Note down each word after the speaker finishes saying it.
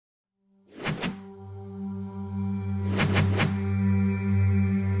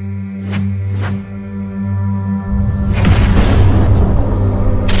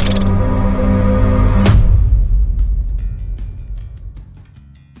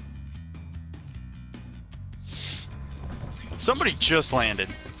Somebody just landed.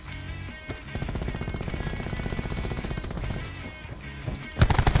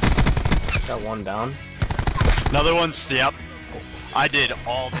 Got one down. Another one's, yep. I did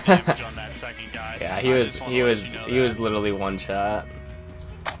all the damage on that second guy. Yeah, he was literally one shot.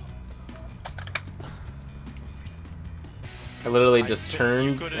 I literally just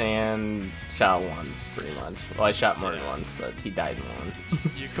turned and shot once, pretty much. Well, I shot more than once, but he died in one.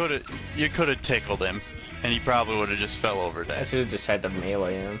 You could have tickled him, and he probably would have just fell over I dead. should have just tried to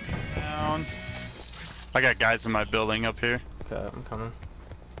melee him. Down. I got guys in my building up here. Okay, I'm coming.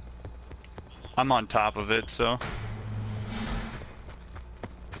 I'm on top of it, so.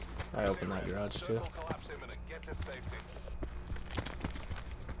 I opened that garage too.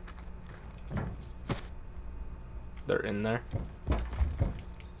 They're in there.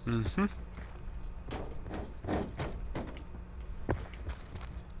 Mm-hmm.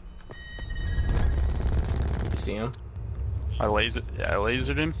 You see him? I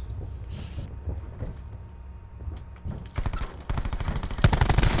lasered him.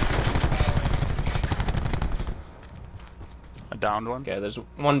 I downed one. Okay, there's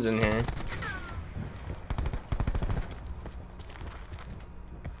one's in here.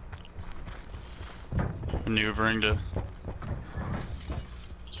 Maneuvering to.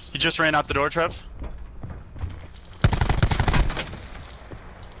 He just ran out the door, Trev.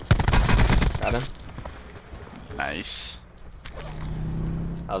 Got him. Nice.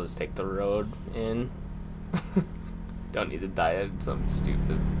 I'll just take the road in. Don't need to die at something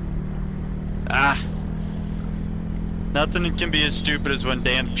stupid. Ah. Nothing can be as stupid as when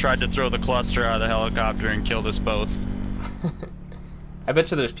Dan tried to throw the cluster out of the helicopter and killed us both. I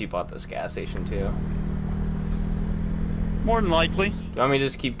bet you there's people at this gas station too. More than likely. Do you want me to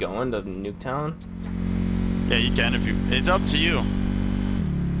just keep going to Nuketown? Yeah, you can if you. It's up to you.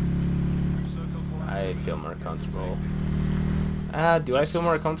 I feel more comfortable. Do I feel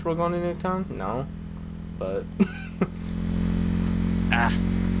more comfortable going to Nuketown? No. But.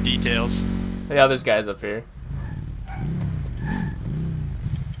 Details. Yeah, there's guys up here.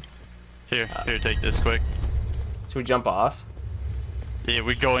 Here, take this quick. Should we jump off? Yeah,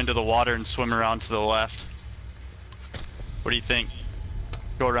 we go into the water and swim around to the left. What do you think?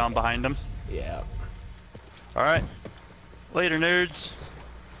 Go around behind them? Yeah. Alright. Later, nerds.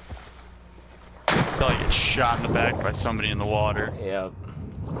 Until I get shot in the back by somebody in the water. Yep.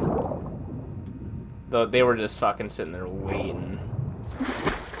 Though they were just fucking sitting there waiting.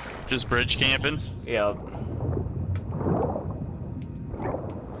 Just bridge camping? Yep.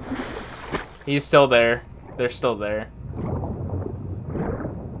 He's still there. They're still there.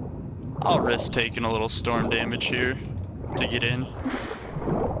 I'll risk taking a little storm damage here to get in.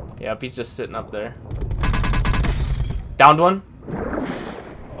 Yep, he's just sitting up there. Downed one.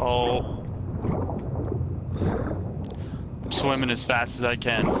 Oh. I'm swimming as fast as I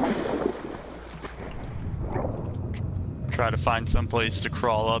can. Try to find some place to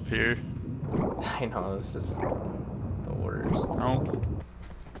crawl up here. I know, this is the worst. No.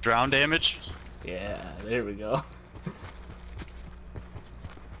 Drown damage? Yeah, there we go.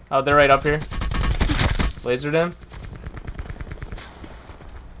 Oh, they're right up here. Lasered him.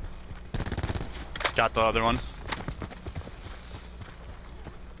 Got the other one.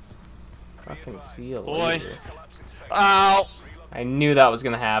 Fucking see you Boy. later. Ow! I knew that was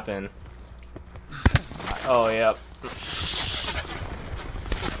gonna happen. Oh, yep.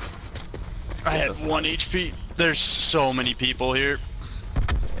 I had 1 HP. There's so many people here.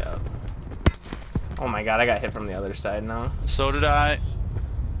 Yep. Oh my god, I got hit from the other side now. So did I.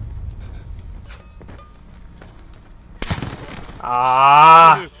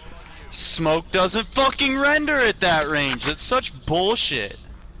 Ah! Smoke doesn't fucking render at that range. That's such bullshit.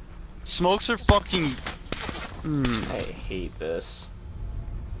 Smokes are fucking... I hate this.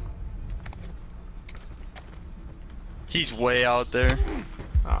 He's way out there.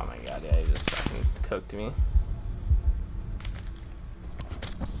 Oh my god, yeah, he just fucking cooked me.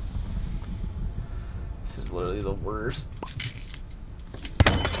 This is literally the worst.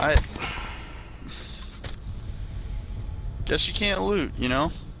 I guess you can't loot, you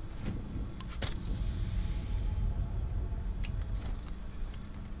know?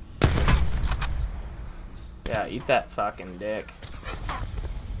 Yeah, eat that fucking dick.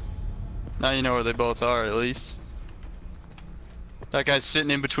 Now you know where they both are, at least. That guy's sitting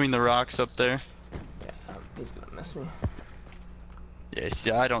in between the rocks up there. Yeah, he's gonna miss me.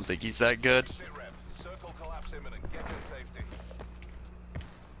 Yeah, I don't think he's that good. Circle collapse imminent. Get to safety.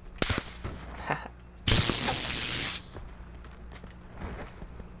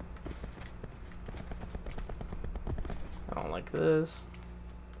 I don't like this.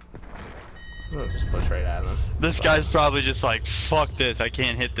 I'm gonna just push right at him. This guy's probably just like, fuck this, I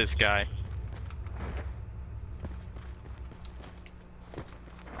can't hit this guy.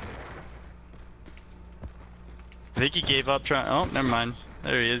 I think he gave up trying. Oh, never mind.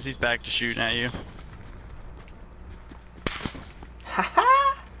 There he is. He's back to shooting at you.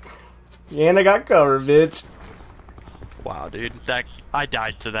 Haha! And I got cover, bitch. Wow, dude. That I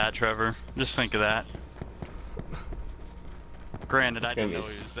died to that, Trevor. Just think of that. Granted, I didn't know he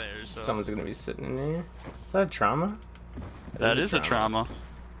was there. So. Someone's gonna be sitting in there. Is that a trauma? That is a trauma.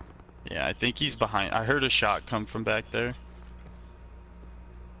 Yeah, I think he's behind. I heard a shot come from back there.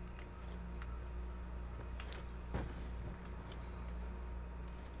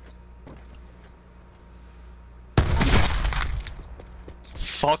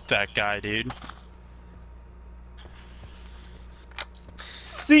 Fuck that guy, dude.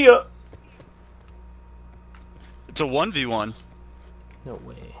 See ya! It's a 1v1. No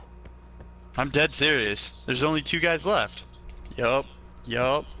way. I'm dead serious. There's only 2 guys left. Yup.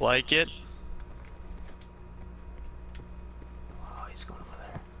 Yup. Like it. Oh, he's going over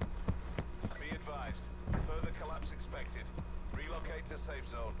there. Be advised. Further collapse expected. Relocate to safe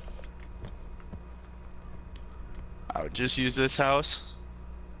zone. I would just use this house.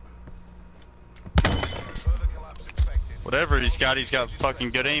 Further collapse expected. Whatever he's got fucking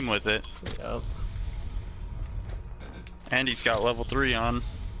good aim with it. Yep. And he's got level 3 on.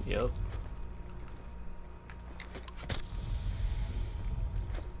 Yep.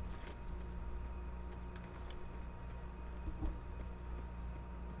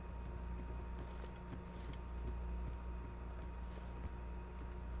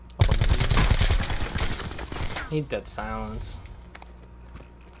 Need dead silence.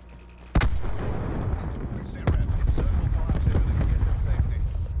 Sit rep. Circle collapse imminent. Get to safety.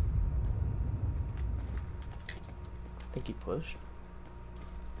 I think he pushed.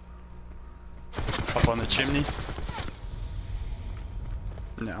 Up on the chimney.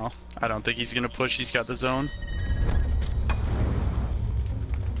 No, I don't think he's gonna push. He's got the zone.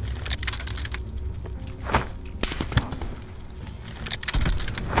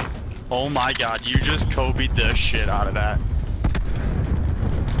 Oh my god, you just Kobe'd the shit out of that.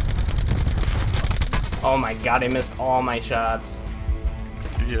 Oh my god, I missed all my shots.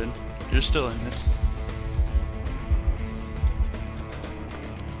 You're good. You're still in this.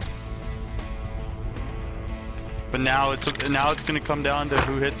 But now it's gonna come down to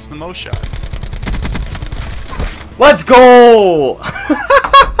who hits the most shots. Let's go!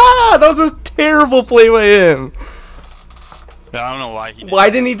 That was a terrible play by him. I don't know why he did. Why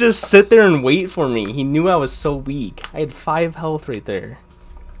didn't he just sit there and wait for me? He knew I was so weak. I had 5 health right there.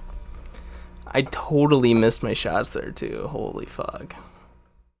 I totally missed my shots there too. Holy fuck.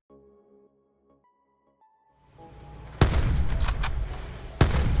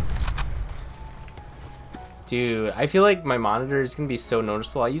 Dude, I feel like my monitor is gonna be so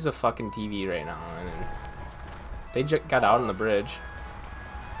noticeable. I use a fucking TV right now, and they just got out on the bridge.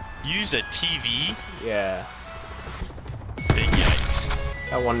 Use a TV? Yeah. Big yikes.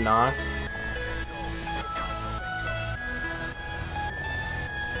 Got one knock.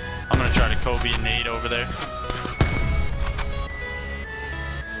 I'm gonna try to Kobe and nade over there.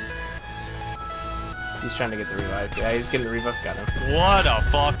 He's trying to get the revive. Yeah, he's getting the revive. Got him. What a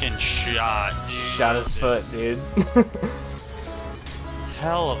fucking shot. Shot his foot, dude.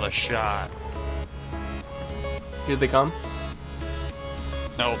 Hell of a shot. Here they come.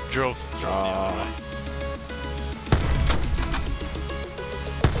 No, drove the other way.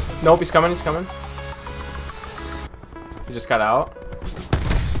 Nope, he's coming, he's coming. He just got out.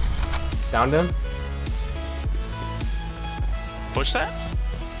 Downed him. Push that?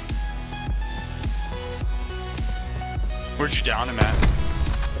 Where'd you down him at?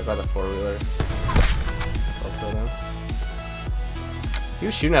 Right by the 4-wheeler. He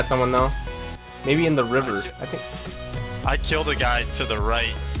was shooting at someone though. Maybe in the river, I think. I killed a guy to the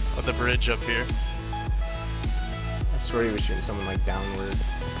right of the bridge up here. I swear he was shooting someone like downward.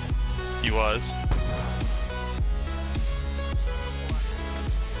 He was.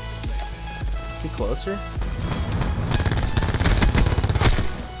 Is he closer?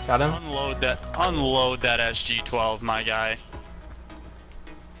 Got him? Unload that SG-12, my guy.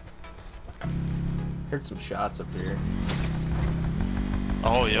 Heard some shots up here.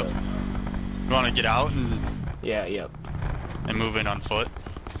 Oh, yep. You want to get out and Yeah, yep. move in on foot?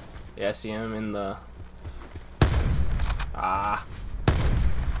 Yeah, I see him in the... Ah.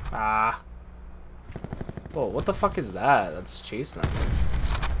 Ah. Whoa, what the fuck is that? That's chasing him.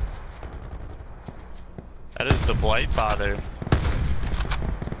 That is the Blight Father.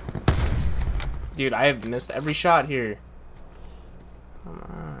 Dude, I have missed every shot here. Come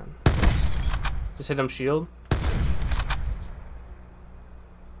on. Just hit him shield.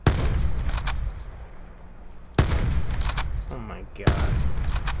 Oh my god.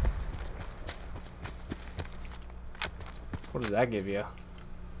 What does that give you?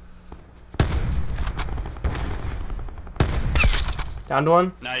 Down to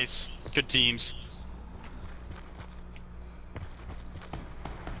one? Nice. Good teams.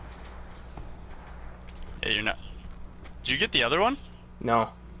 Yeah, you're not. Did you get the other one?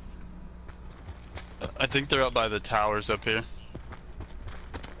 No. I think they're up by the towers up here.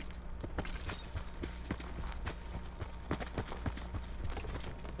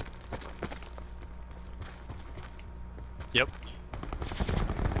 Yep.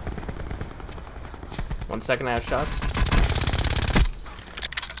 1 second, I have shots.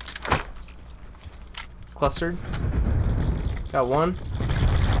 Clustered. Got one.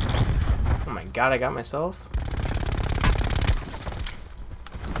 Oh my god, I got myself.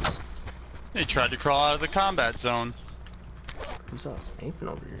 They tried to crawl out of the combat zone. Who's all sniping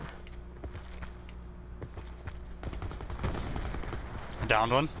over here? I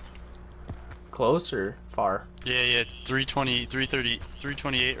downed one. Close or far? Yeah, 320, 330,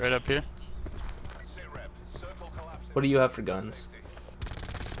 328 right up here. Sit rep. Circle collapse. What do you have for guns?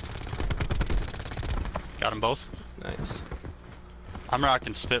 Got them both. Nice. I'm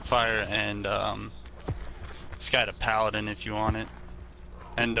rocking Spitfire and this guy had a Paladin if you want it.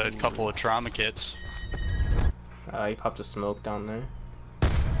 And a couple of trauma kits. He popped a smoke down there.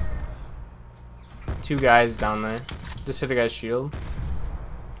 2 guys down there. Just hit a guy's shield.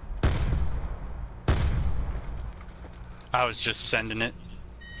 I was just sending it.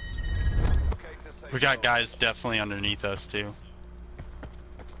 Okay to safe We got zone. guys definitely underneath us too.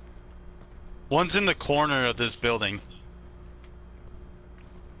 One's in the corner of this building.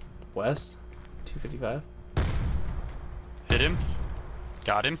 West. 255. Hit him.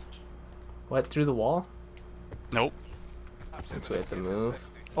 Got him. What, through the wall? Nope. Since we have to move.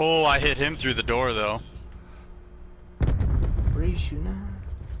 Oh, I hit him through the door though. Where are you shooting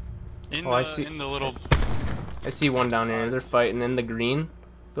at? In Oh, the I see. in the little. I see one down here. They're fighting in the green I'm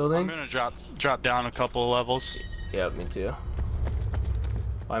building. gonna drop down a couple of levels. Yep, me too.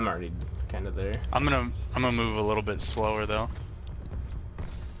 Well, I'm already kind of there. I'm gonna move a little bit slower though.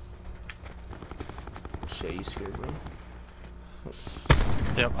 Shit, you scared me.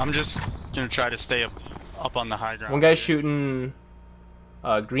 Yep, I'm just gonna try to stay up on the high ground. One guy's shooting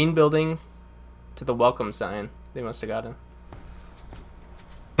green building to the welcome sign. They must have got him.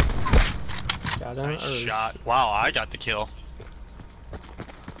 Got him? Nice Or- shot. Wow, I got the kill.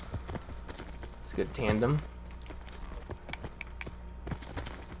 It's a good tandem. I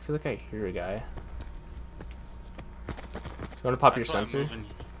feel like I hear a guy. You want to pop your That's why I'm sensor? moving.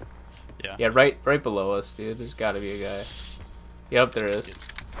 Yeah. Yeah, right below us, dude. There's got to be a guy. Yep, there is.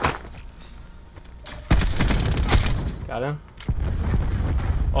 Got him.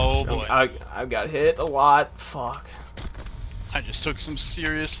 Oh boy. I got hit a lot. Fuck. I just took some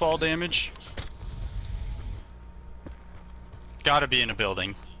serious fall damage. Gotta be in a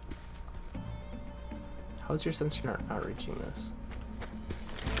building. How's your sensor not reaching this?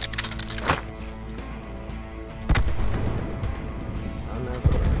 On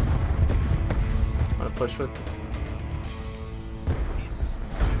that door. Wanna push with?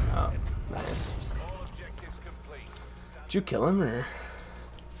 Oh, nice. All objectives complete. Did you kill him or?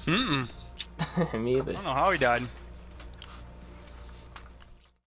 Mm-mm. Me either. I don't know how he died.